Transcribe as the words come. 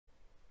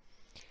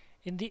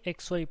In the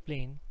xy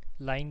plane,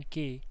 line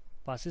K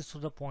passes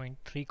through the point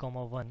 3,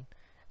 1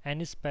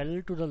 and is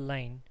parallel to the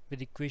line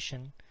with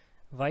equation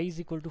y is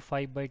equal to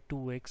 5 by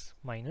 2x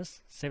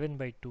minus 7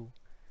 by 2,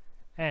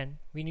 and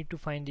we need to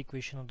find the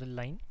equation of the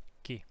line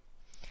K.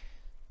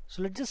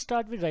 So let's just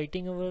start with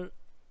writing our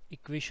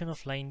equation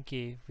of line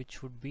K,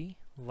 which would be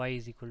y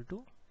is equal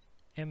to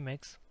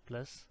mx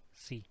plus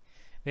c,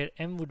 where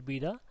m would be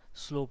the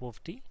slope of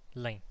the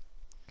line.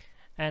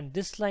 And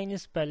this line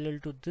is parallel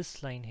to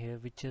this line here,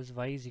 which is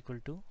y is equal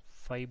to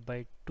 5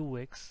 by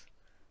 2x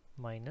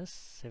minus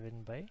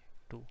 7 by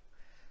 2.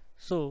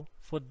 So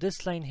for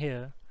this line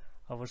here,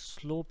 our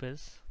slope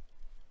is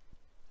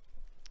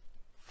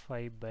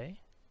 5 by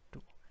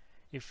 2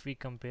 if we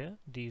compare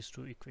these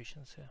two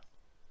equations here.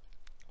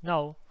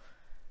 Now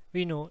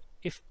we know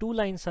if two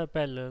lines are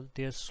parallel,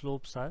 their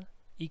slopes are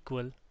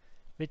equal,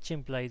 which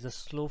implies the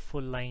slope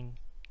for line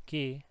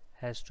K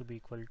has to be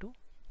equal to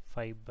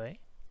 5 by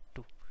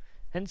 2.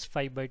 Hence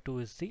 5 by 2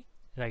 is the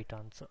right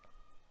answer.